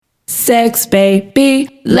sex,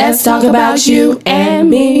 baby. Let's talk about you and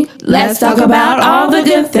me. Let's talk about all the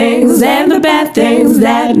good things and the bad things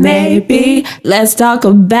that may be. Let's talk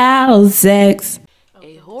about sex.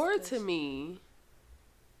 A whore to me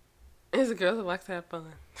is a girl who likes to have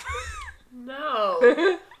fun. No.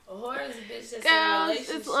 A whore is a bitch that's in a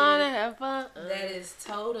relationship. Just want to have fun. That is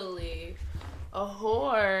totally... A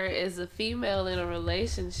whore is a female in a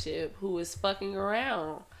relationship who is fucking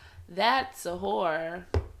around. That's a whore.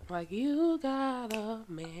 Like, you got a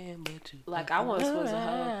man, but you... Like, I once was a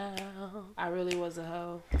hoe. I really was a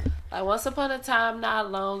hoe. Like, once upon a time,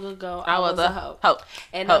 not long ago, I was a hoe.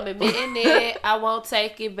 And I'm admitting it. I won't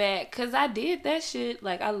take it back. Because I did that shit.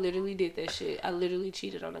 Like, I literally did that shit. I literally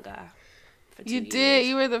cheated on a guy. You did.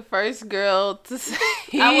 You were the first girl to say.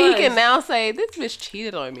 You can now say, this bitch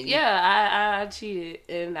cheated on me. Yeah, I cheated.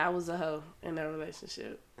 And I was a hoe in that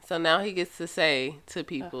relationship. So now he gets to say to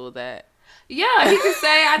people that... Yeah, he can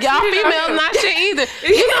say I cheated. Y'all females not shit either.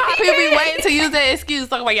 You know how people be waiting to use that excuse.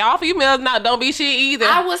 Talking about y'all females don't be shit either.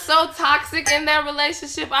 I was so toxic in that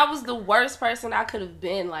relationship. I was the worst person I could have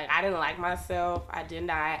been. Like, I didn't like myself. I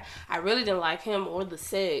really didn't like him or the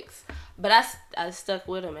sex. But I stuck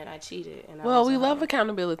with him and I cheated. And we love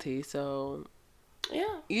accountability, so...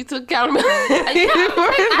 Yeah. You took accountability.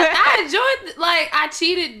 I enjoyed, I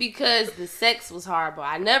cheated because the sex was horrible.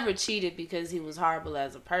 I never cheated because he was horrible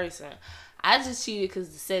as a person. I just cheated because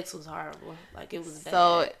the sex was horrible. Like, it was bad.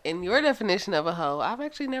 So, in your definition of a hoe, I've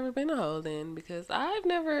actually never been a hoe then because I've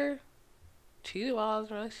never cheated while I was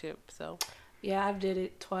in a relationship, so... Yeah, I've did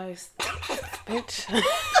it twice. Bitch.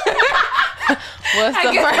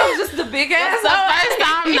 I guess I was just the big ass. The first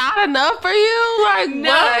time not enough for you? Like,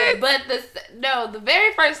 no, what? But the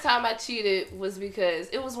very first time I cheated was because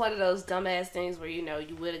it was one of those dumbass things where, you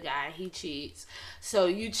with a guy and he cheats. So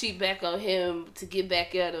you cheat back on him to get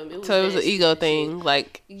back at him. It was an ego thing,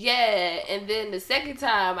 like... Yeah, and then the second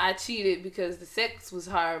time I cheated because the sex was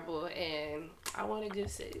horrible and I wanted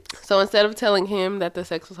good sex. So instead of telling him that the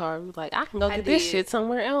sex was horrible, like, I can go get this shit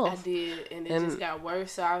somewhere else. I did, and it just got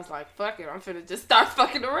worse, so I was like, fuck it, I'm finna just start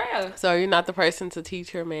fucking around. So you're not the person to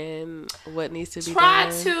teach your man what needs to be done?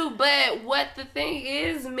 Try to, but what the thing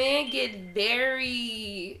is, men get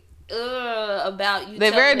very... about you.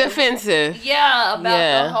 They're very defensive. Yeah,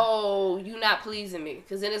 about the whole you not pleasing me.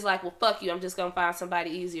 Because then it's like, well, fuck you. I'm just gonna find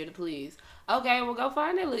somebody easier to please. Okay, well, go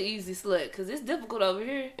find that little easy slut. Because it's difficult over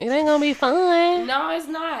here. It ain't gonna be fun. No, it's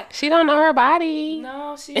not. She don't know her body.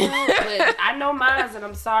 No, she don't. But I know mine, and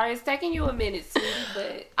I'm sorry. It's taking you a minute, sweetie.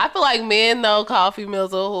 But I feel like men though call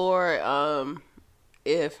females a whore.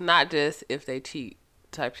 If they cheat.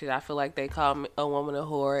 Type shit. I feel like they call a woman a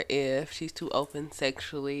whore if she's too open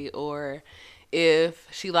sexually, or if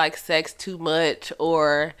she likes sex too much,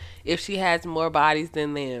 or if she has more bodies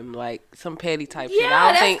than them, like some petty type shit.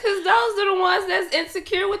 Yeah, that's because those are the ones that's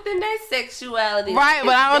insecure within their sexuality. Right,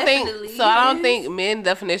 but I don't think men's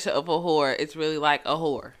definition of a whore is really like a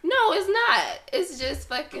whore. No, it's not. It's just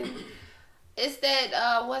fucking... It's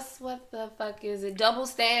that, what the fuck is it? Double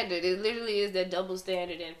standard. It literally is that double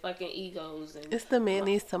standard and fucking egos. And it's the man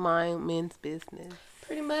needs to mind men's business.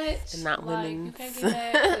 Pretty much. And not women's. You can't get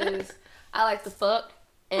mad because I like to fuck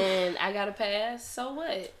and I got to pass. So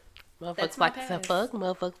what? Motherfuckers like to fuck.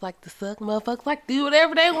 Motherfuckers like to suck. Motherfuckers like to do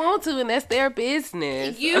whatever they want to, and that's their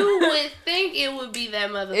business. You would think it would be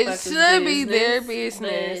that motherfucker's business. It should be their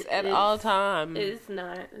business at all times. It's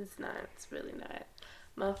not. It's not. It's really not.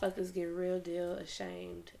 Motherfuckers get real deal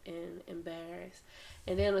ashamed and embarrassed.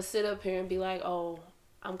 And then they'll sit up here and be like, oh,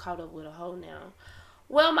 I'm caught up with a hoe now.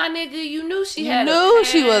 Well, my nigga, you knew she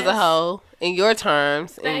was a hoe in your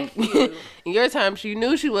terms. Thank you. In your terms, you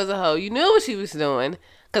knew she was a hoe. You knew what she was doing.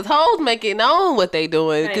 Because hoes make it known what they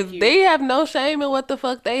doing. Because they have no shame in what the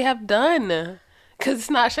fuck they have done. Because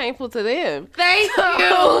it's not shameful to them. Thank you.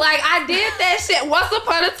 Like, I did that shit once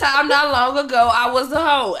upon a time not long ago. I was a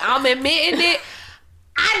hoe. I'm admitting it.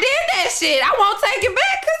 I did that shit. I won't take it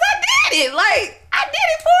back because I did it. Like, I did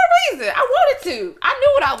it for a reason. I wanted to. I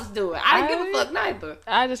knew what I was doing. I didn't give a fuck neither.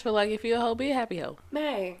 I just feel like if you're a hoe, be a happy hoe.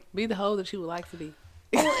 Man. Be the hoe that you would like to be.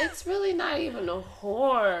 Well, it's really not even a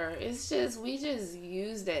whore. It's just, we just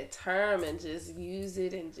use that term and just use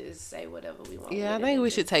it and just say whatever we want. Yeah, I think we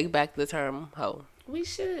should take back the term hoe. We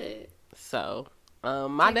should. So,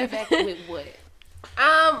 my definition with what?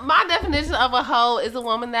 My definition of a hoe is a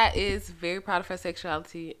woman that is very proud of her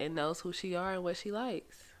sexuality and knows who she are and what she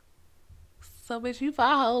likes. So, bitch, you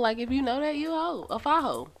fi hoe. Like, if you know that, you a fi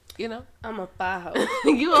hoe. You know? I'm a fi hoe.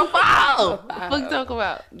 You a fi hoe. What you talk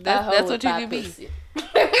about? That's what you can be.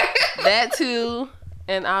 That too.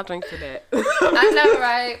 And I'll drink to that. I know,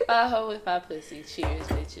 right? Fi hoe with fi pussy. Cheers,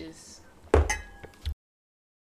 bitches.